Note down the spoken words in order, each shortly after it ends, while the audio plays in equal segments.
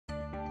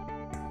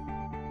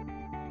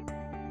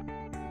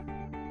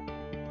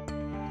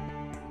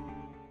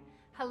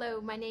Hello,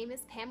 my name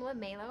is Pamela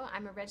Malo.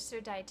 I'm a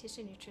registered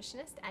dietitian,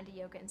 nutritionist, and a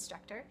yoga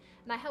instructor,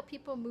 and I help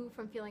people move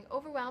from feeling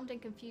overwhelmed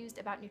and confused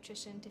about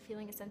nutrition to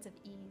feeling a sense of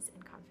ease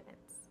and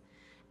confidence.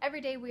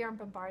 Every day we are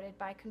bombarded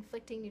by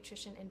conflicting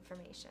nutrition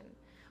information,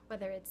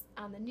 whether it's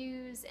on the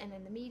news and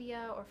in the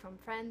media or from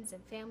friends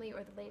and family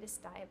or the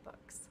latest diet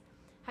books.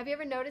 Have you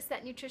ever noticed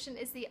that nutrition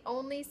is the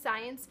only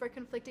science where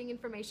conflicting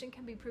information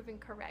can be proven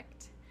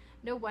correct?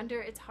 No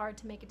wonder it's hard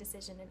to make a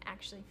decision and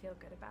actually feel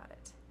good about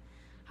it.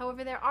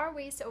 However, there are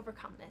ways to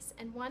overcome this,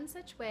 and one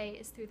such way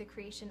is through the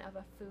creation of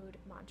a food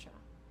mantra.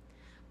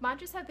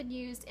 Mantras have been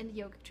used in the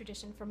yoga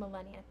tradition for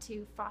millennia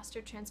to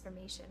foster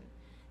transformation.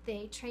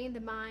 They train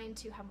the mind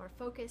to have more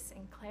focus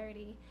and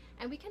clarity,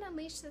 and we can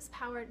unleash this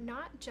power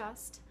not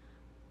just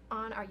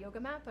on our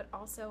yoga mat, but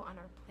also on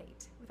our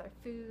plate, with our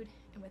food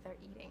and with our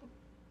eating.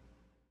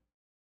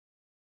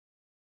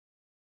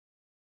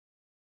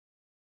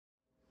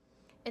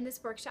 In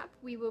this workshop,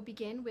 we will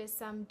begin with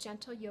some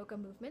gentle yoga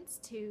movements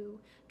to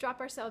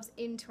drop ourselves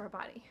into our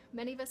body.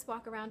 Many of us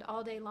walk around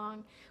all day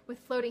long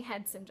with floating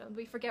head syndrome.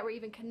 We forget we're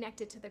even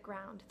connected to the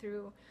ground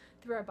through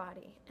our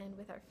body and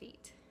with our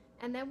feet.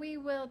 And then we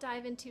will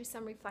dive into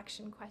some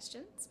reflection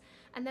questions,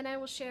 and then I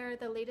will share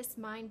the latest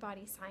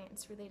mind-body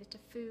science related to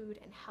food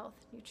and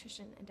health,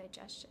 nutrition, and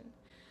digestion.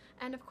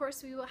 And of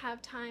course, we will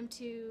have time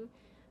to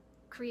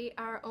create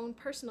our own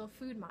personal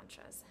food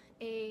mantras,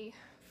 a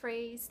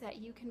phrase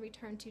that you can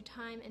return to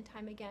time and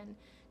time again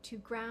to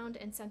ground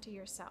and center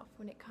yourself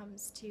when it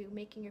comes to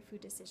making your food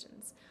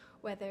decisions,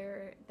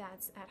 whether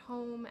that's at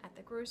home, at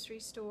the grocery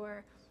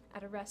store,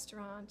 at a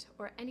restaurant,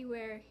 or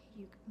anywhere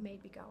you may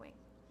be going.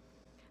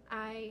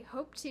 I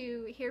hope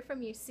to hear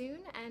from you soon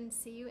and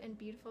see you in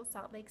beautiful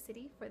Salt Lake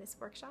City for this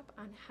workshop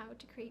on how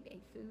to create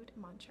a food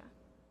mantra.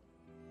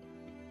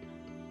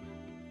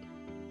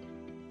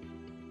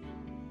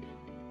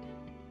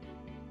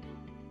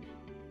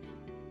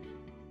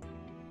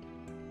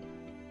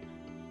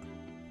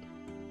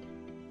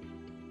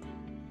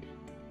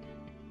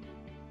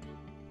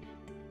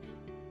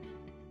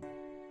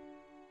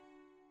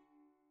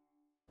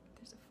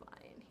 There's a fly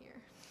in here.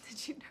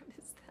 Did you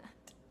notice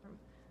that?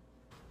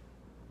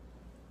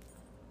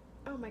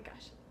 Oh my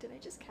gosh, did I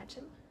just catch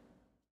him?